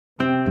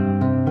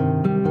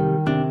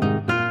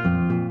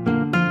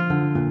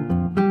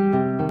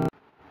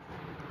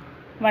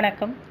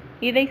வணக்கம்.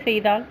 இதை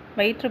செய்தால்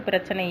வயிற்று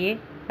பிரச்சனையே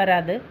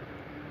வராது.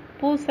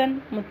 பூசன்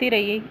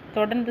முத்திரையை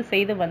தொடர்ந்து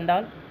செய்து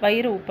வந்தால்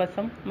வயிறு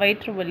உப்பசம்,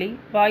 வயிற்று வலி,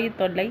 வாயு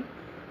தொல்லை,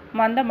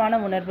 மந்தமான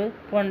உணர்வு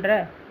போன்ற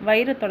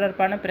வயிறு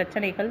தொடர்பான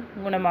பிரச்சனைகள்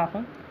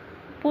குணமாகும்.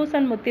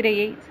 பூசன்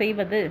முத்திரையை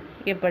செய்வது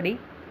எப்படி?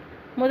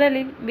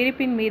 முதலில்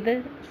விரிப்பின் மீது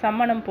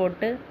சம்மணம்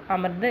போட்டு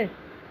அமர்ந்து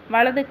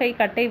வலது கை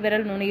கட்டை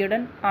விரல்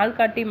நுனியுடன்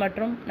ஆள்காட்டி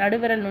மற்றும்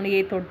நடுவிரல்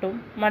நுனியை தொட்டும்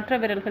மற்ற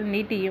விரல்கள்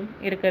நீட்டியும்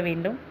இருக்க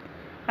வேண்டும்.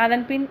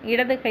 அதன்பின்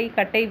இடது கை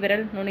கட்டை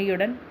விரல்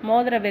நுனியுடன்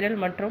மோதிர விரல்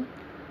மற்றும்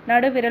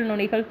நடுவிரல்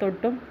நுனிகள்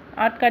தொட்டும்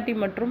ஆட்காட்டி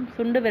மற்றும்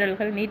சுண்டு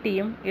விரல்கள்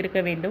நீட்டியும் இருக்க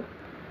வேண்டும்.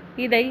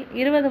 இதை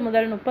 20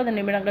 முதல் 30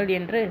 நிமிடங்கள்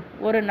என்று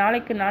ஒரு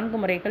நாளைக்கு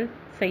 4 முறைகள்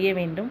செய்ய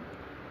வேண்டும்.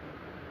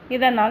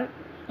 இதனால்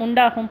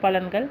உண்டாகும்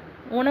பலன்கள்: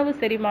 உணவு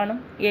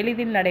செரிமானம்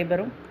எளிதில்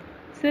நடைபெறும்.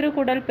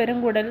 சிறுகுடல்,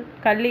 பெருங்குடல்,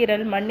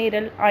 கல்லீரல்,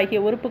 மண்ணீரல் ஆகிய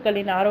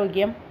உறுப்புகளின்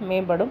ஆரோக்கியம்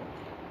மேம்படும்.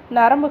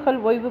 நரம்புகள்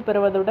ஓய்வு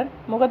பெறுவதுடன்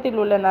முகத்தில்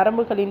உள்ள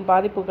நரம்புகளின்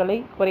பாதிப்புகளை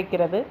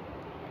குறைக்கிறது.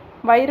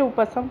 வயிறு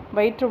உப்பசம்,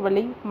 வயிற்று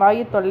வலி,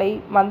 வாயு தொல்லை,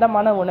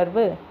 மந்தமான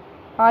உணர்வு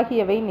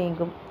ஆகியவை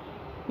நீங்கும்.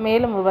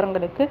 மேலும்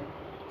விவரங்களுக்கு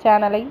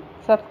சேனலை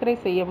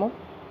சப்ஸ்கிரைப் செய்யவும்.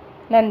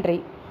 நன்றி.